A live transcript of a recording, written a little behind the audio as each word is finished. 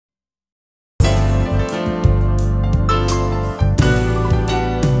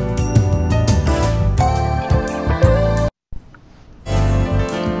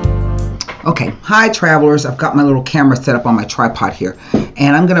Okay, hi travelers. I've got my little camera set up on my tripod here,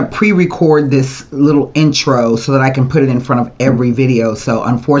 and I'm going to pre-record this little intro so that I can put it in front of every video. So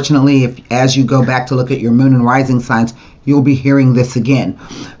unfortunately, as you go back to look at your moon and rising signs, you'll be hearing this again,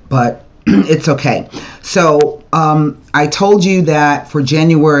 but it's okay. So I told you that for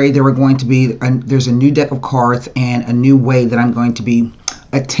January there were going to be there's a new deck of cards and a new way that I'm going to be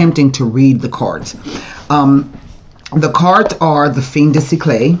attempting to read the cards. The cards are the Fin de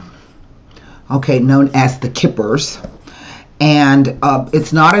Siècle, okay, known as the Kippers, and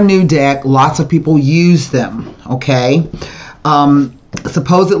it's not a new deck. Lots of people use them, okay.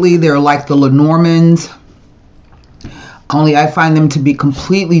 Supposedly they're like the Lenormands, only I find them to be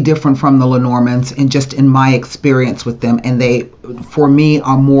completely different from the Lenormands, and just in my experience with them, and they, for me,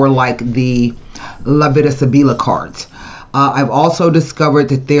 are more like the La Vida Sibila cards. I've also discovered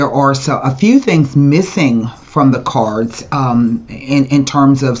that there are a few things missing from the cards in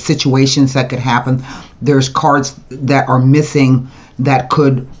terms of situations that could happen. There's cards that are missing that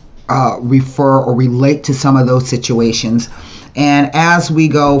could refer or relate to some of those situations. And as we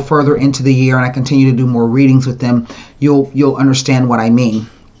go further into the year and I continue to do more readings with them, you'll understand what I mean,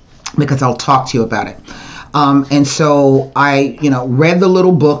 because I'll talk to you about it. And so I, read the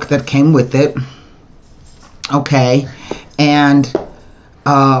little book that came with it. Okay, and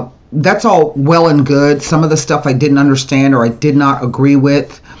that's all well and good. Some of the stuff I didn't understand or I did not agree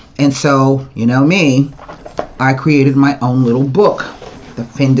with, and so, you know me, I created my own little book, the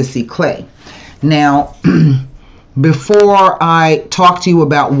Fin de Siècle. Now, before I talk to you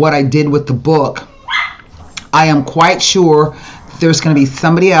about what I did with the book, I am quite sure there's going to be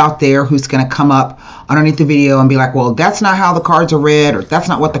somebody out there who's going to come up underneath the video and be like, well, that's not how the cards are read, or that's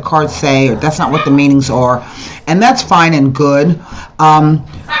not what the cards say, or that's not what the meanings are. And that's fine and good.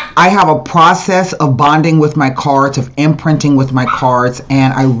 I have a process of bonding with my cards, of imprinting with my cards,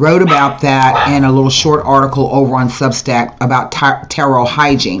 and I wrote about that in a little short article over on Substack about tarot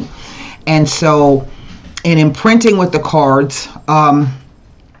hygiene. And so in imprinting with the cards,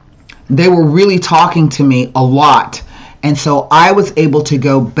 they were really talking to me a lot. And so I was able to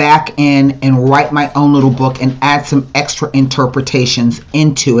go back in and write my own little book and add some extra interpretations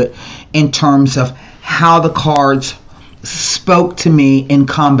into it in terms of how the cards spoke to me in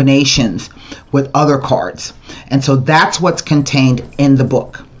combinations with other cards. And so that's what's contained in the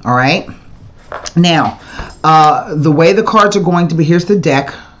book. All right. Now, the way the cards are going to be, here's the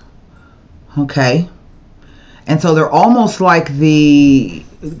deck. Okay. And so they're almost like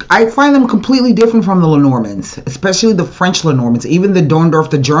I find them completely different from the Lenormands, especially the French Lenormands, even the Dorndorf,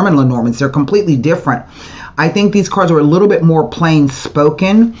 the German Lenormands. They're completely different. I think these cards are a little bit more plain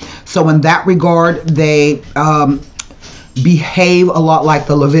spoken. So in that regard, they behave a lot like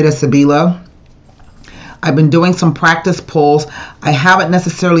the La Vida Sibila. I've been doing some practice pulls. I haven't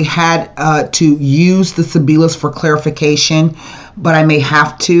necessarily had to use the Sibilas for clarification, but I may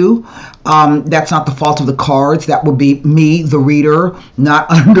have to. That's not the fault of the cards. That would be me, the reader,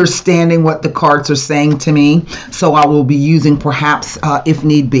 not understanding what the cards are saying to me. So I will be using, perhaps, if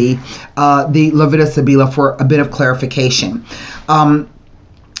need be, the La Vida Sibila for a bit of clarification.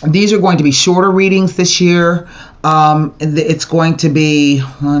 These are going to be shorter readings this year. It's going to be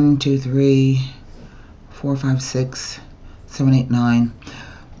 1, 2, 3, 4, 5, 6, 7, 8, 9,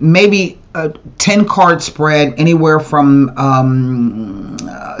 maybe a 10 card spread, anywhere from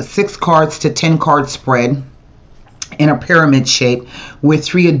 6 cards to 10 card spread in a pyramid shape with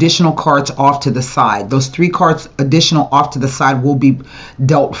 3 additional cards off to the side. Those 3 cards additional off to the side will be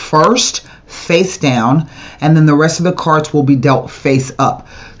dealt first face down, and then the rest of the cards will be dealt face up.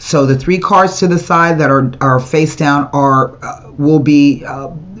 So the 3 cards to the side that are face down will be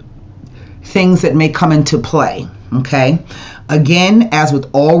things that may come into play. Okay, again, as with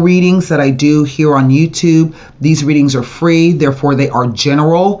all readings that I do here on YouTube, these readings are free, therefore they are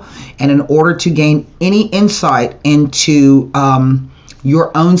general, and in order to gain any insight into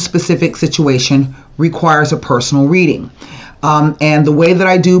your own specific situation requires a personal reading. And the way that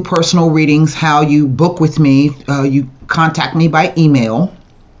I do personal readings, how you book with me, you contact me by email,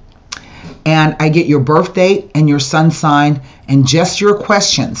 and I get your birth date and your sun sign and just your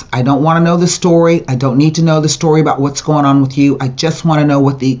questions. I don't want to know the story. I don't need to know the story about what's going on with you. I just want to know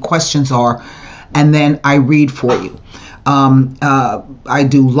what the questions are, and then I read for you. I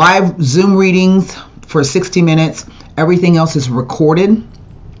do live Zoom readings for 60 minutes. Everything else is recorded,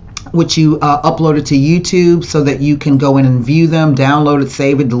 which you upload it to YouTube so that you can go in and view them, download it,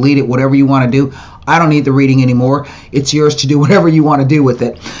 save it, delete it, whatever you want to do. I don't need the reading anymore. It's yours to do whatever you want to do with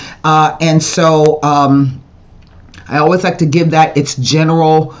it. And so I always like to give that its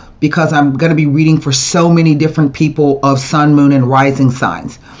general because I'm going to be reading for so many different people of sun, moon, and rising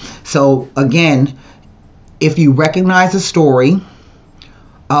signs. So again, if you recognize a story,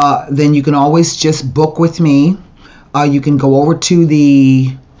 then you can always just book with me. You can go over to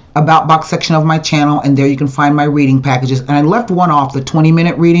the About box section of my channel, and there you can find my reading packages. And I left one off, the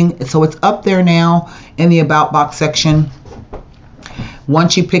 20-minute reading, so it's up there now in the About box section.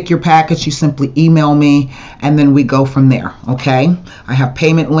 Once you pick your package, you simply email me, and then we go from there, okay? I have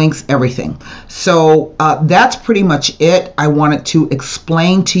payment links, everything. So that's pretty much it. I wanted to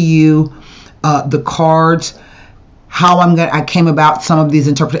explain to you the cards, how I came about some of these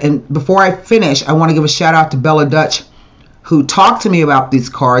interpretations. And before I finish, I want to give a shout out to Bella Dutch, who talked to me about these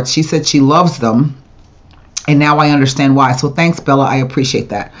cards. She said she loves them, and now I understand why. So thanks, Bella. I appreciate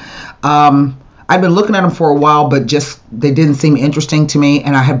that. I've been looking at them for a while, but just they didn't seem interesting to me,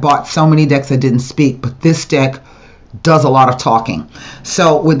 and I had bought so many decks that didn't speak, but this deck does a lot of talking.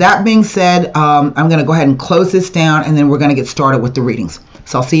 So with that being said, I'm going to go ahead and close this down, and then we're going to get started with the readings.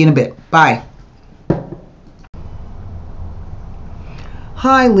 So I'll see you in a bit. Bye.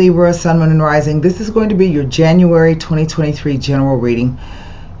 Hi Libra, Sun, Moon, and Rising. This is going to be your January 2023 general reading.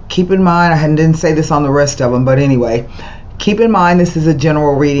 Keep in mind, I didn't say this on the rest of them, but anyway, keep in mind this is a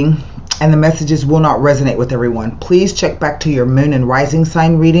general reading and the messages will not resonate with everyone. Please check back to your Moon and Rising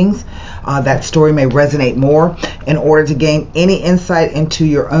sign readings. That story may resonate more. In order to gain any insight into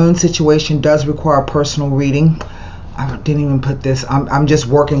your own situation does require a personal reading. I didn't even put this. I'm just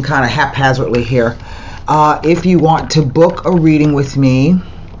working kind of haphazardly here. If you want to book a reading with me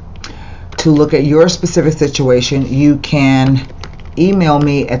to look at your specific situation, you can email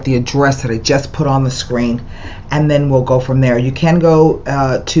me at the address that I just put on the screen, and then we'll go from there. You can go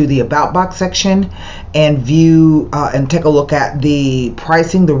to the About box section and view and take a look at the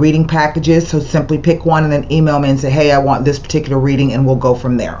pricing, the reading packages. So simply pick one and then email me and say, hey, I want this particular reading, and we'll go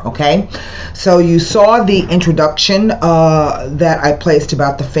from there. Okay, so you saw the introduction that I placed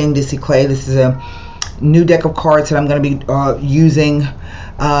about the Fane Dissy Clay. This is a new deck of cards that I'm going to be using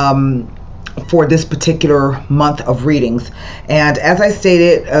for this particular month of readings. And as I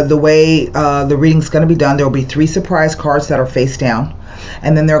stated, the way the reading's going to be done, there will be 3 surprise cards that are face down,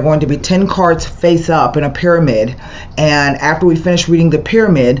 and then there are going to be 10 cards face up in a pyramid. And after we finish reading the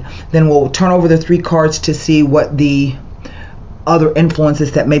pyramid, then we'll turn over the 3 cards to see what the other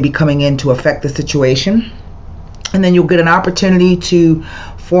influences that may be coming in to affect the situation. And then you'll get an opportunity to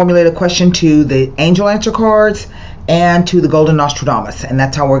formulate a question to the angel answer cards and to the Golden Nostradamus, and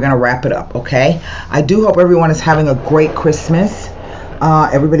that's how we're going to wrap it up. Okay, I do hope everyone is having a great Christmas.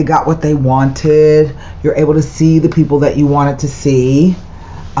 Everybody got what they wanted. You're able to see the people that you wanted to see.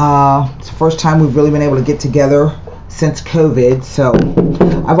 It's the first time we've really been able to get together since COVID. So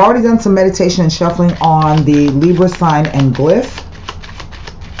I've already done some meditation and shuffling on the Libra sign and glyph.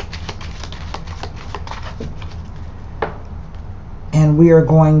 And we are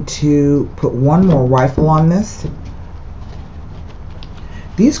going to put one more rifle on this.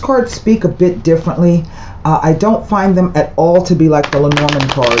 These cards speak a bit differently. I don't find them at all to be like the Lenormand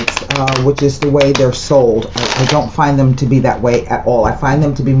cards, which is the way they're sold. I don't find them to be that way at all. I find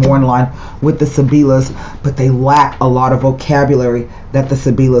them to be more in line with the Sibyllus, but they lack a lot of vocabulary that the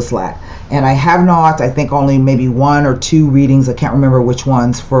Sibyllus lack. And I have not, I think only maybe 1 or 2 readings, I can't remember which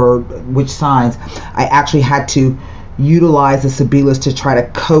ones, for which signs, I actually had to utilize the Sibyllus to try to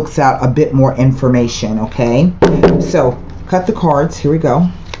coax out a bit more information. Okay, so cut the cards. Here we go.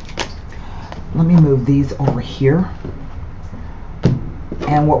 Let me move these over here,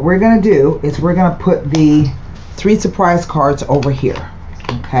 and what we're going to do is we're going to put the 3 surprise cards over here.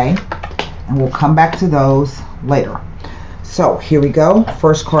 Okay, and we'll come back to those later. So here we go.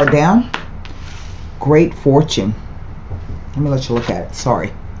 First card down, Great Fortune. Let me let you look at it.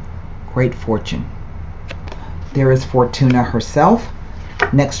 Sorry. Great Fortune. There is Fortuna herself.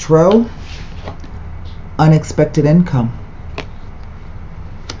 Next row, Unexpected Income.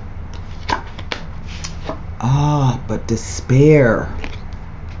 But Despair,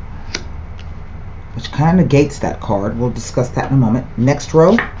 which kind of negates that card. We'll discuss that in a moment. Next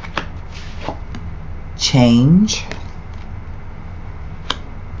row, Change.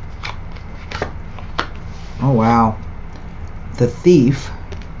 Oh wow. The Thief.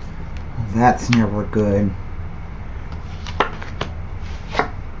 That's never good.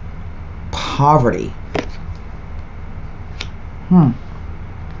 Poverty.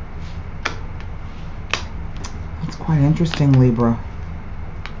 That's quite interesting, Libra.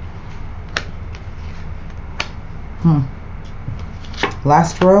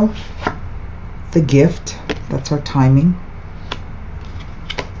 Last row, The Gift. That's our timing.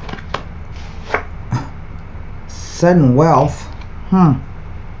 Sudden Wealth.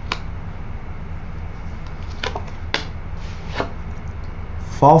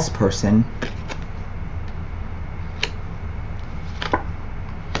 false person.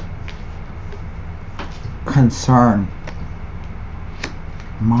 Concern.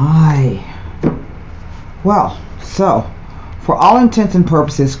 Well, so for all intents and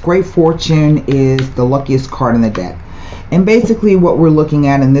purposes, Great Fortune is the luckiest card in the deck. And basically what we're looking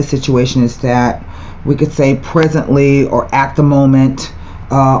at in this situation is that we could say presently or at the moment,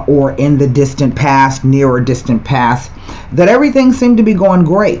 or in the distant past, near or distant past, that everything seemed to be going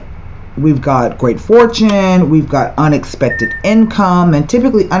great. We've got great fortune, we've got unexpected income, and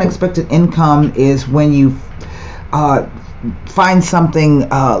typically unexpected income is when you find something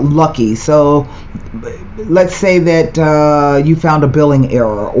lucky. So let's say that you found a billing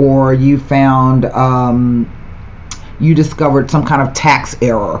error, or you found you discovered some kind of tax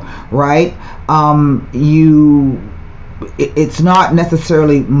error, right? It's not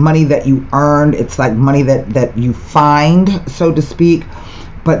necessarily money that you earned, it's like money that you find, so to speak.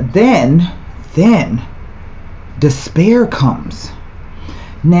 But then despair comes.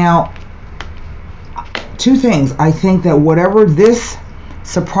 Now, two things. I think that whatever this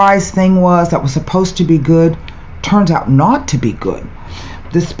surprise thing was that was supposed to be good turns out not to be good.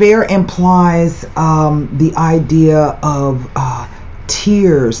 Despair implies the idea of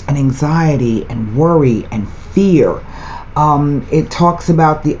tears and anxiety and worry and fear. It talks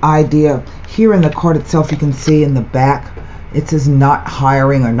about the idea here in the card itself. You can see in the back it says not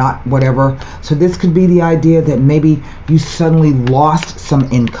hiring or not whatever. So this could be the idea that maybe you suddenly lost some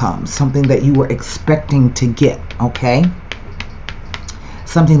income, something that you were expecting to get, okay?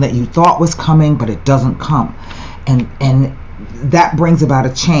 Something that you thought was coming, but it doesn't come. And that brings about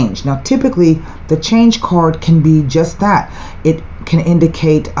a change. Now, typically, the change card can be just that. It can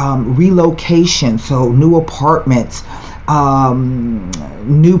indicate relocation, so new apartments,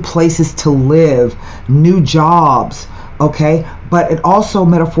 new places to live, new jobs, okay? But it also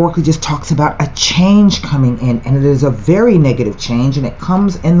metaphorically just talks about a change coming in, and it is a very negative change, and it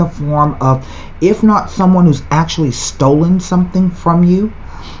comes in the form of, if not someone who's actually stolen something from you,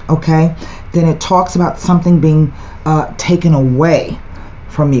 okay, then it talks about something being taken away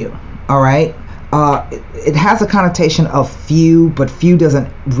from you, all right? It has a connotation of few, but few doesn't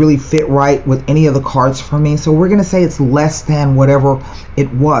really fit right with any of the cards for me. So we're going to say it's less than whatever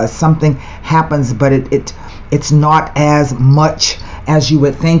it was. Something happens, but it's not as much as you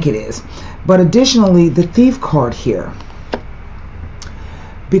would think it is. But additionally, the Thief card here,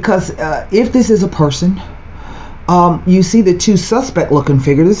 because if this is a person, you see the two suspect looking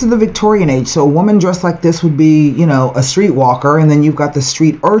figure. This is the Victorian age, so a woman dressed like this would be, you know, a streetwalker, and then you've got the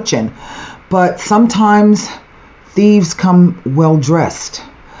street urchin. But sometimes thieves come well dressed,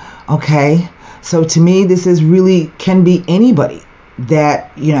 okay? So to me, this is really can be anybody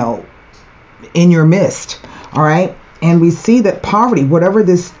that, you know, in your midst, all right? And we see that poverty, whatever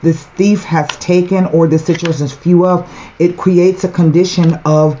this thief has taken or this situation is few of, it creates a condition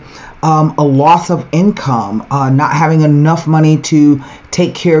of a loss of income, not having enough money to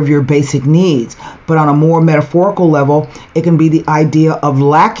take care of your basic needs. But on a more metaphorical level, it can be the idea of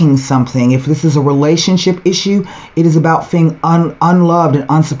lacking something. If this is a relationship issue, it is about feeling unloved and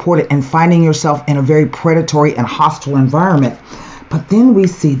unsupported and finding yourself in a very predatory and hostile environment. But then we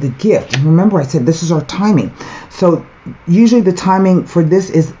see the gift. And remember, I said this is our timing. So usually the timing for this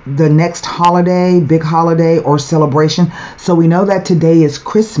is the next holiday, big holiday or celebration. So we know that today is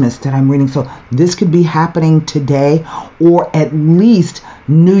Christmas that I'm reading. So this could be happening today, or at least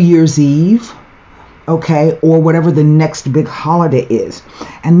New Year's Eve, okay, or whatever the next big holiday is.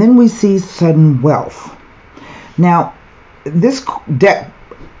 And then we see sudden wealth. Now, this deck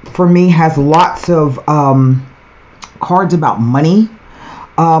for me has lots of cards about money,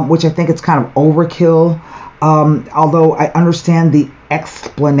 which I think it's kind of overkill. Although I understand the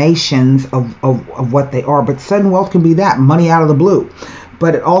explanations of what they are, but sudden wealth can be that, money out of the blue.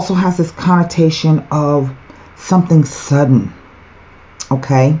 But it also has this connotation of something sudden,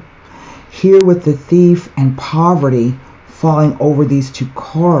 okay? Here with the thief and poverty falling over these two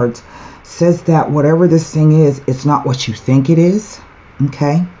cards says that whatever this thing is, it's not what you think it is,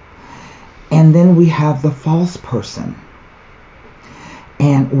 okay? And then we have the false person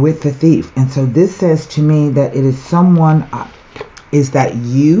and with the thief. And so this says to me that it is someone, is that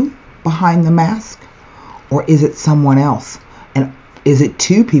you behind the mask, or is it someone else? And is it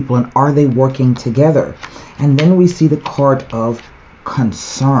two people, and are they working together? And then we see the card of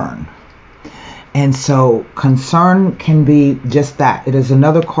concern. And so concern can be just that. It is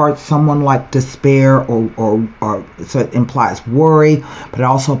another card, someone like despair, or so it implies worry, but it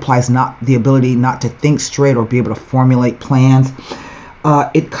also implies not the ability not to think straight or be able to formulate plans.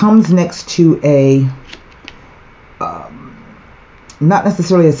 It comes next to not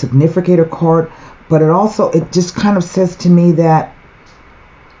necessarily a significator card, but it just kind of says to me that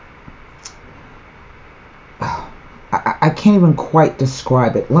I can't even quite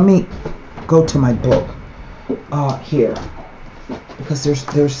describe it. Let me go to my book here, because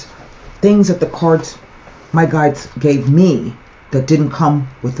there's things that the cards, my guides, gave me that didn't come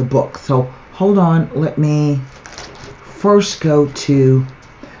with the book. So hold on, let me first go to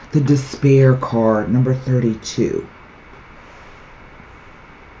the despair card, number 32.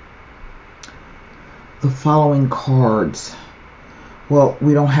 The following cards. Well,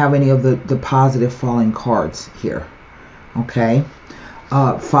 we don't have any of the positive falling cards here. Okay.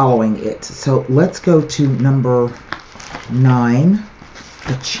 Following it. So let's go to number 9,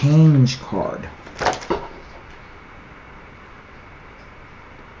 the change card.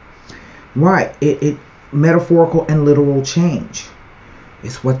 Right. It metaphorical and literal change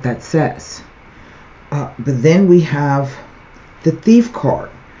is what that says. But then we have the thief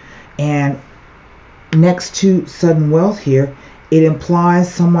card. And next to sudden wealth here, it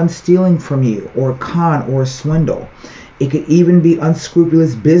implies someone stealing from you, or a con or a swindle. It could even be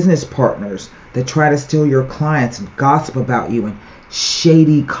unscrupulous business partners that try to steal your clients and gossip about you, and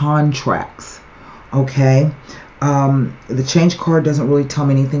shady contracts. Okay? The change card doesn't really tell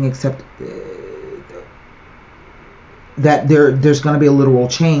me anything except that there's going to be a literal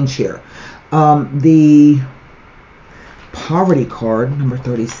change here. The poverty card, number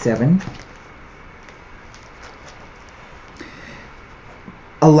 37.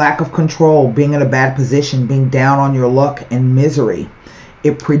 A lack of control, being in a bad position, being down on your luck and misery.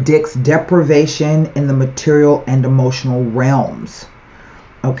 It predicts deprivation in the material and emotional realms.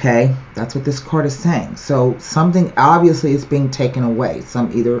 Okay, that's what this card is saying. So something obviously is being taken away.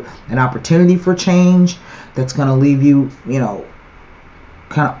 Either an opportunity for change that's going to leave you,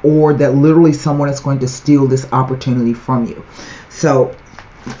 or that literally someone is going to steal this opportunity from you. So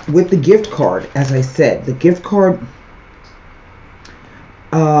with the gift card, as I said, the gift card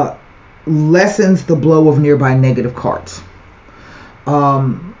lessens the blow of nearby negative cards.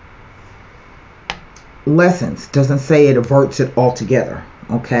 Lessens, doesn't say it averts it altogether.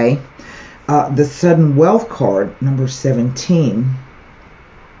 Okay. The sudden wealth card, number 17.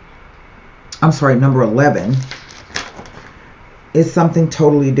 I'm sorry, number 11, is something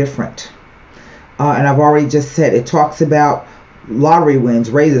totally different. And I've already just said it talks about lottery wins,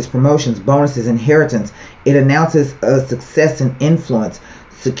 raises, promotions, bonuses, inheritance. It announces a success and influence,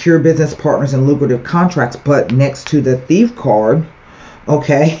 secure business partners, and lucrative contracts. But next to the thief card,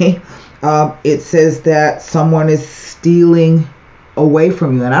 okay, it says that someone is stealing away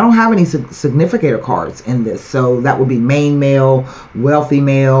from you. And I don't have any significator cards in this. So that would be main male, wealthy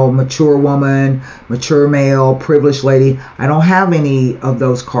male, mature woman, mature male, privileged lady. I don't have any of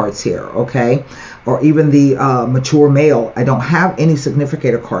those cards here, okay? Or even the mature male. I don't have any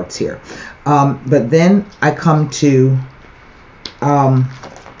significator cards here. But then I come to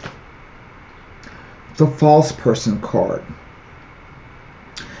the false person card.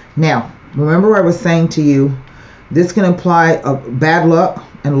 Now, remember I was saying to you, this can imply bad luck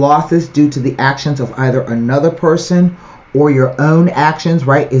and losses due to the actions of either another person or your own actions,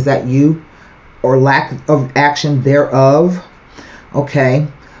 right? Is that you? Or lack of action thereof. Okay.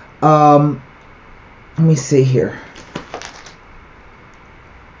 Let me see here.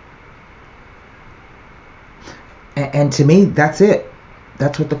 And to me, that's it.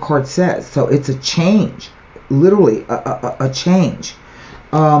 That's what the card says. So it's a change. Literally a change.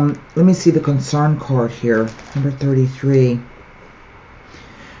 Let me see the concern card here, number 33.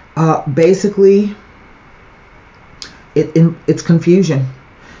 Basically, it's confusion.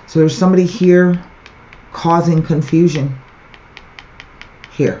 So there's somebody here causing confusion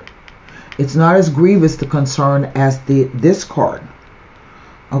here. It's not as grievous, the concern, as this card.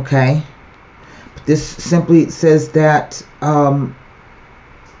 Okay? But this simply says that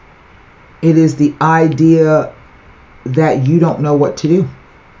it is the idea that you don't know what to do.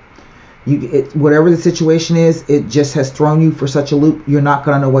 Whatever the situation is, it just has thrown you for such a loop. You're not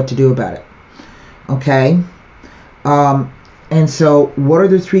going to know what to do about it. Okay? And so what are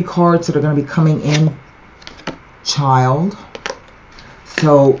the 3 cards that are going to be coming in? Child.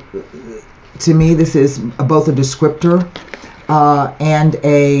 So to me, this is both a descriptor and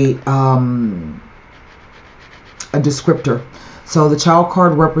a descriptor. So the child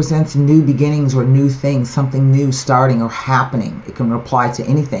card represents new beginnings or new things, something new starting or happening. It can apply to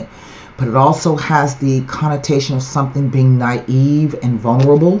anything. But it also has the connotation of something being naive and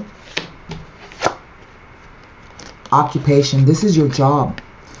vulnerable. Occupation. This is your job.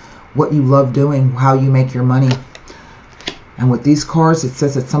 What you love doing, how you make your money. And with these cards, it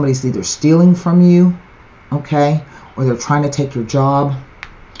says that somebody's either stealing from you, okay, or they're trying to take your job.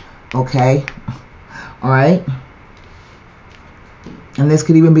 Okay. All right. And this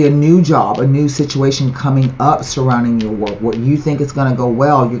could even be a new job, a new situation coming up surrounding your work. What you think is going to go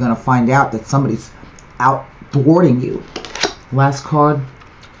well, you're going to find out that somebody's out thwarting you. Last card,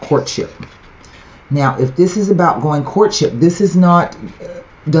 courtship. Now, if this is about going courtship, this is not,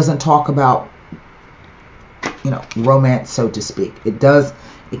 doesn't talk about, you know, romance, so to speak. It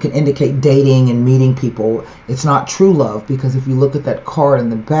can indicate dating and meeting people. It's not true love, because if you look at that card in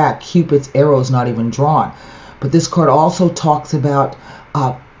the back, Cupid's arrow is not even drawn. But this card also talks about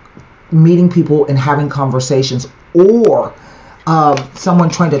meeting people and having conversations, or someone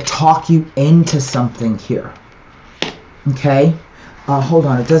trying to talk you into something here. Okay? Hold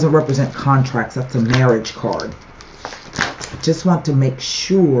on. It doesn't represent contracts. That's a marriage card. I just want to make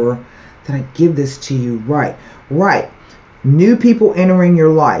sure that I give this to you right. Right. New people entering your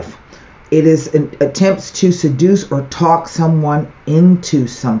life. It is attempts to seduce or talk someone into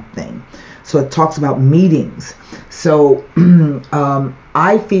something. So it talks about meetings. So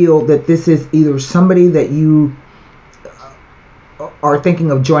I feel that this is either somebody that you are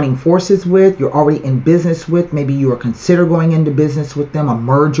thinking of joining forces with, you're already in business with, maybe you are consider going into business with them, a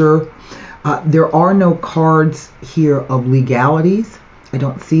merger. There are no cards here of legalities. I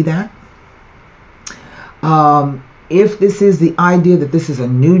don't see that. If this is the idea that this is a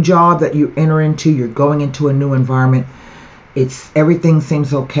new job that you enter into, you're going into a new environment, everything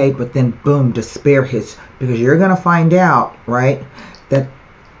seems okay, but then boom, despair hits, because you're going to find out, right, that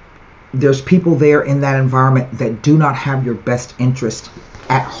there's people there in that environment that do not have your best interest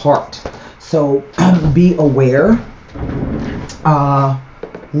at heart. So be aware.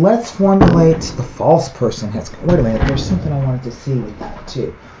 Let's formulate the false person has. Wait a minute, there's something I wanted to see with that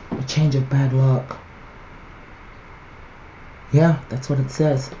too. A change of bad luck. Yeah, that's what it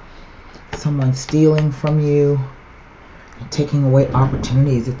says. Someone stealing from you, taking away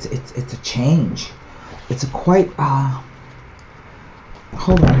opportunities. It's a change. It's a quite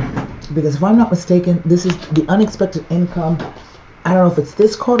hold on, because if I'm not mistaken, this is the unexpected income. I don't know if it's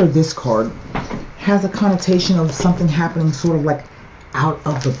this card or this card. Has a connotation of something happening sort of like out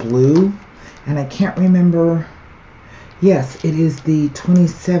of the blue, and I can't remember. Yes, it is the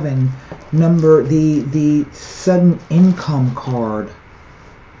 27 number, the sudden income card.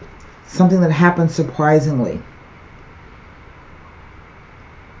 Something that happens surprisingly.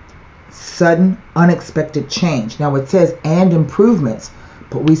 Sudden, unexpected change. Now it says and improvements,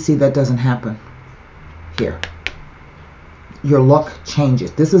 but we see that doesn't happen here. Your luck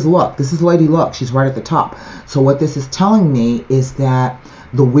changes. This is luck. This is Lady Luck. She's right at the top. So what this is telling me is that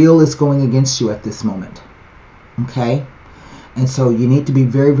the wheel is going against you at this moment. Okay? And so you need to be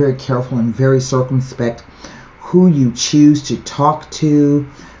very, very careful and very circumspect who you choose to talk to,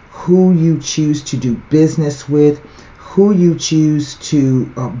 who you choose to do business with, who you choose to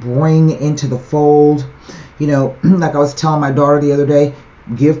bring into the fold. You know, like I was telling my daughter the other day,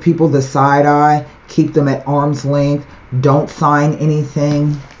 give people the side eye, keep them at arm's length, don't sign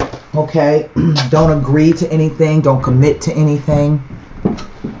anything, okay? Don't agree to anything, don't commit to anything,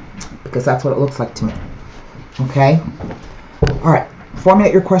 because that's what it looks like to me, okay? All right,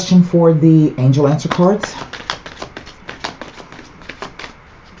 formulate your question for the angel answer cards.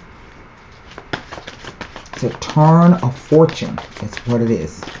 It's a turn of fortune. It's what it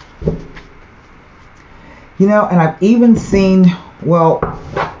is. You know, and I've even seen, well,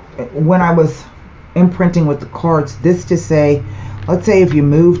 when I was imprinting with the cards, this to say, let's say if you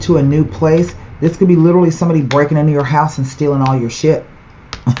move to a new place, this could be literally somebody breaking into your house and stealing all your shit.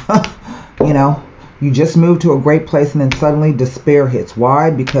 You know, you just moved to a great place and then suddenly despair hits.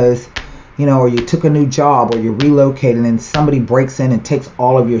 Why? Because, you know, or you took a new job, or you relocated and somebody breaks in and takes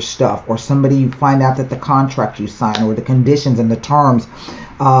all of your stuff, or somebody, you find out that the contract you signed or the conditions and the terms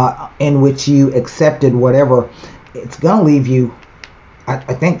in which you accepted whatever, it's going to leave you,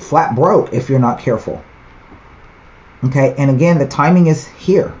 I think, flat broke if you're not careful. Okay, and again, the timing is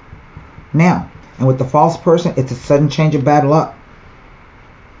here, now. And with the false person, it's a sudden change of bad luck.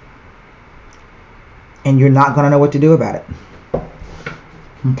 And you're not going to know what to do about it.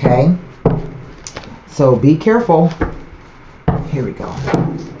 Okay? So be careful. Here we go.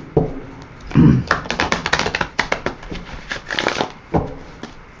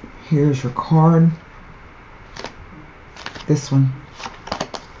 Here's your card. This one.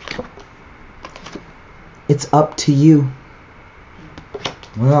 It's up to you.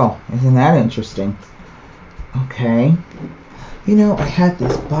 Well, isn't that interesting? Okay. You know, I had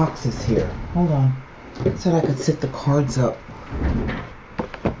these boxes here. Hold on. I said I could sit the cards up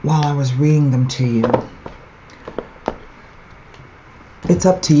while I was reading them to you. It's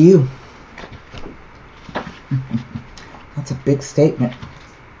up to you. big statement.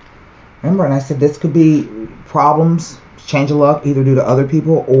 Remember, and I said this could be problems, change of luck, either due to other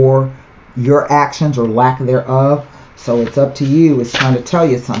people or your actions or lack thereof. So it's up to you. It's trying to tell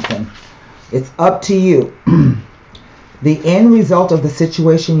you something. It's up to you. The end result of the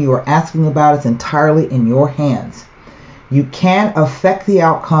situation you are asking about is entirely in your hands. You can affect the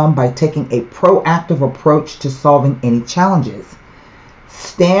outcome by taking a proactive approach to solving any challenges.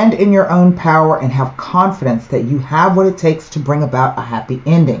 Stand in your own power and have confidence that you have what it takes to bring about a happy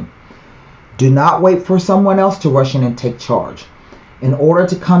ending. Do not wait for someone else to rush in and take charge. In order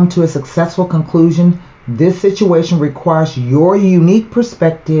to come to a successful conclusion, this situation requires your unique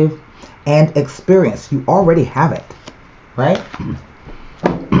perspective and experience. You already have it, right?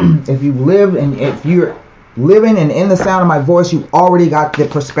 If you live and if you're living and in the sound of my voice, you already got the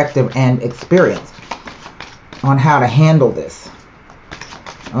perspective and experience on how to handle this.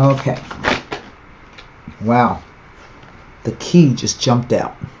 Okay. Wow. The key just jumped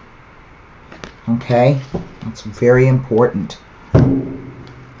out. Okay. That's very important.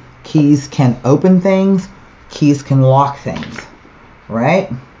 Keys can open things. Keys can lock things.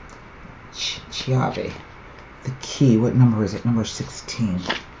 Right? Chiave. The key. What number is it? Number 16.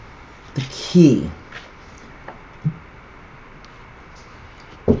 The key.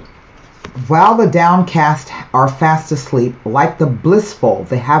 While the downcast are fast asleep, like the blissful,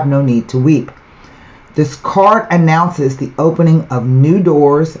 they have no need to weep. This card announces the opening of new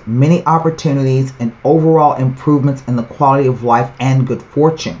doors, many opportunities, and overall improvements in the quality of life and good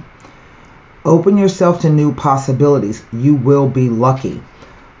fortune. Open yourself to new possibilities. You will be lucky.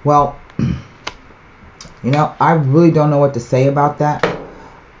 Well, you know, I really don't know what to say about that,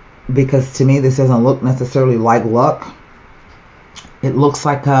 because to me this doesn't look necessarily like luck. It looks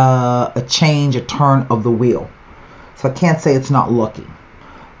like a change, a turn of the wheel. So I can't say it's not lucky,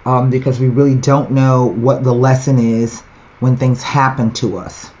 because we really don't know what the lesson is when things happen to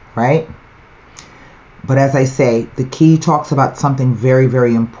us, right? But as I say, the key talks about something very,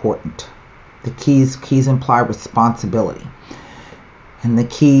 very important. The keys imply responsibility. And the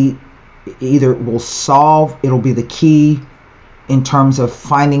key either will solve, it'll be the key in terms of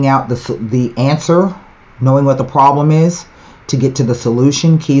finding out the answer, knowing what the problem is, to get to the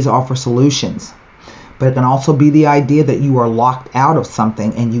solution. Keys offer solutions. But it can also be the idea that you are locked out of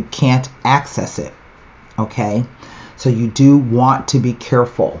something and you can't access it. Okay? So you do want to be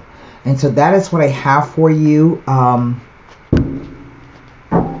careful. And so that is what I have for you.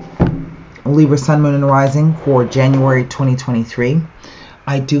 Libra, Sun, Moon, and Rising for January 2023.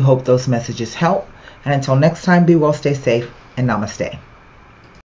 I do hope those messages help. And until next time, be well, stay safe, and namaste.